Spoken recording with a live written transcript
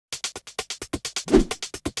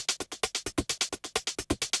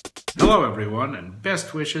Hello everyone, and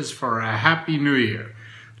best wishes for a happy new year.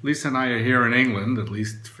 Lisa and I are here in England, at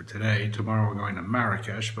least for today. Tomorrow we're going to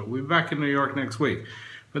Marrakesh, but we'll be back in New York next week.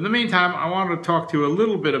 But in the meantime, I wanted to talk to you a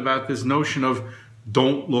little bit about this notion of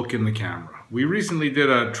don't look in the camera. We recently did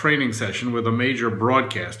a training session with a major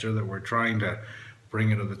broadcaster that we're trying to bring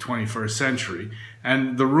into the 21st century.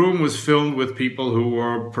 And the room was filled with people who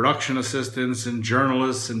were production assistants and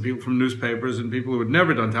journalists and people from newspapers and people who had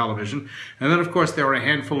never done television. And then, of course, there were a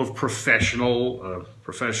handful of professional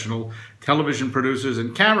television producers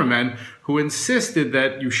and cameramen who insisted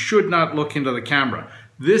that you should not look into the camera.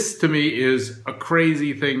 This, to me, is a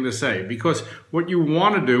crazy thing to say, because what you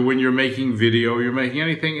want to do when you're making video, you're making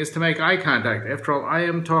anything, is to make eye contact. After all, I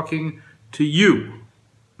am talking to you.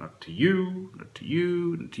 Not to you, not to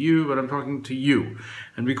you, not to you, but I'm talking to you.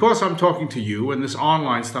 And because I'm talking to you, and this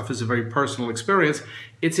online stuff is a very personal experience,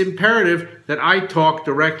 it's imperative that I talk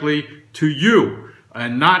directly to you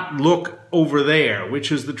and not look over there,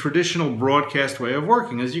 which is the traditional broadcast way of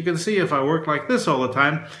working. As you can see, if I work like this all the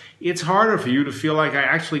time, it's harder for you to feel like I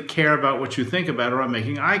actually care about what you think about or I'm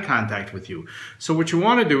making eye contact with you. So what you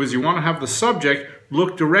want to do is you want to have the subject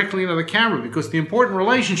look directly into the camera, because the important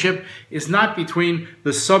relationship is not between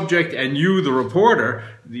the subject and you, the reporter.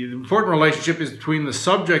 The important relationship is between the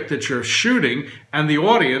subject that you're shooting and the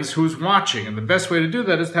audience who's watching. And the best way to do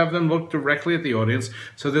that is to have them look directly at the audience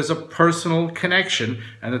so there's a personal connection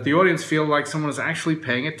and that the audience feel like someone is actually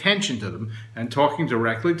paying attention to them and talking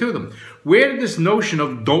directly to them. Where did this notion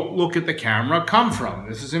of don't look at the camera come from?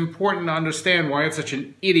 This is important to understand why it's such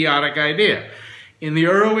an idiotic idea. In the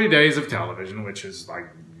early days of television, which is like,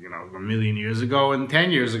 a million years ago and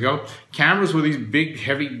 10 years ago, cameras were these big,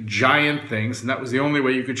 heavy, giant things, and that was the only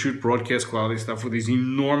way you could shoot broadcast quality stuff, with these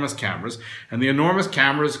enormous cameras. And the enormous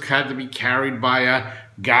cameras had to be carried by a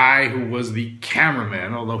guy who was the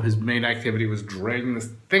cameraman, although his main activity was dragging this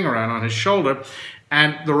thing around on his shoulder.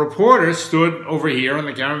 And the reporter stood over here and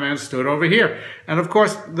the cameraman stood over here. And of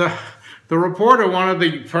course, the reporter wanted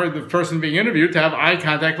the person being interviewed to have eye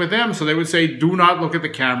contact with them. So they would say, do not look at the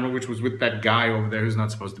camera, which was with that guy over there who's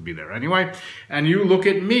not supposed to be there anyway. And you look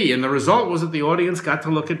at me. And the result was that the audience got to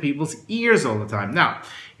look at people's ears all the time. Now,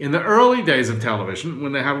 in the early days of television,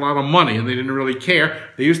 when they had a lot of money and they didn't really care,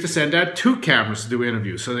 they used to send out two cameras to do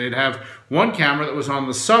interviews. So they'd have one camera that was on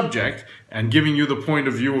the subject and giving you the point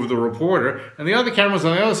of view of the reporter, and the other camera was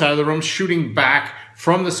on the other side of the room shooting back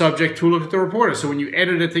from the subject to look at the reporter. So when you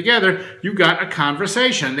edit it together, you got a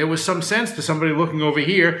conversation. There was some sense to somebody looking over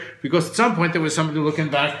here, because at some point there was somebody looking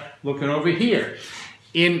back, looking over here.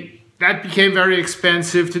 That became very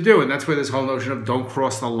expensive to do, and that's where this whole notion of don't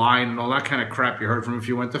cross the line and all that kind of crap you heard from if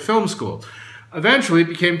you went to film school. Eventually, it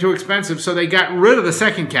became too expensive, so they got rid of the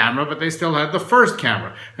second camera, but they still had the first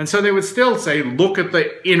camera. And so they would still say, look at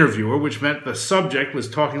the interviewer, which meant the subject was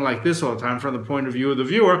talking like this all the time from the point of view of the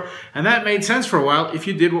viewer. And that made sense for a while if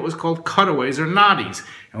you did what was called cutaways or noddies.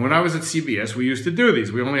 And when I was at CBS, we used to do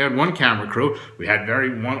these. We only had one camera crew. We had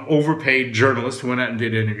one overpaid journalist who went out and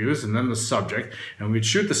did interviews, and then the subject. And we'd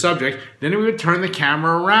shoot the subject. Then we would turn the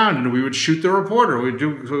camera around, and we would shoot the reporter. We'd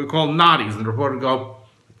do what we call noddies. And the reporter would go,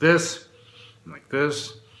 this, like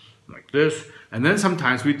this, like this. And then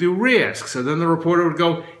sometimes we'd do re-asks. So then the reporter would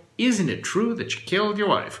go, isn't it true that you killed your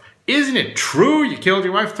wife? Isn't it true you killed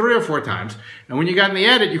your wife 3 or 4 times? And when you got in the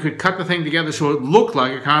edit, you could cut the thing together so it looked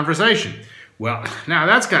like a conversation. Well, now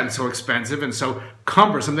that's gotten so expensive and so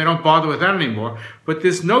cumbersome, they don't bother with that anymore. But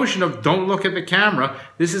this notion of don't look at the camera,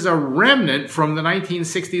 this is a remnant from the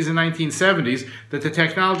 1960s and 1970s that the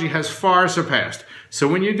technology has far surpassed. So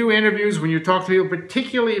when you do interviews, when you talk to people,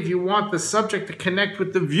 particularly if you want the subject to connect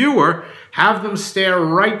with the viewer, have them stare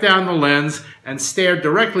right down the lens and stare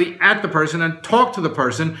directly at the person and talk to the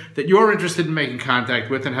person that you're interested in making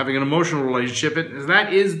contact with and having an emotional relationship with.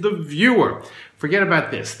 That is the viewer. Forget about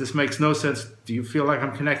this. This makes no sense. Do you feel like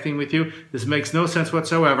I'm connecting with you? This makes no sense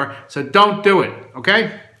whatsoever. So don't do it,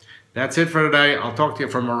 okay? That's it for today. I'll talk to you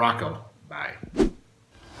from Morocco. Bye.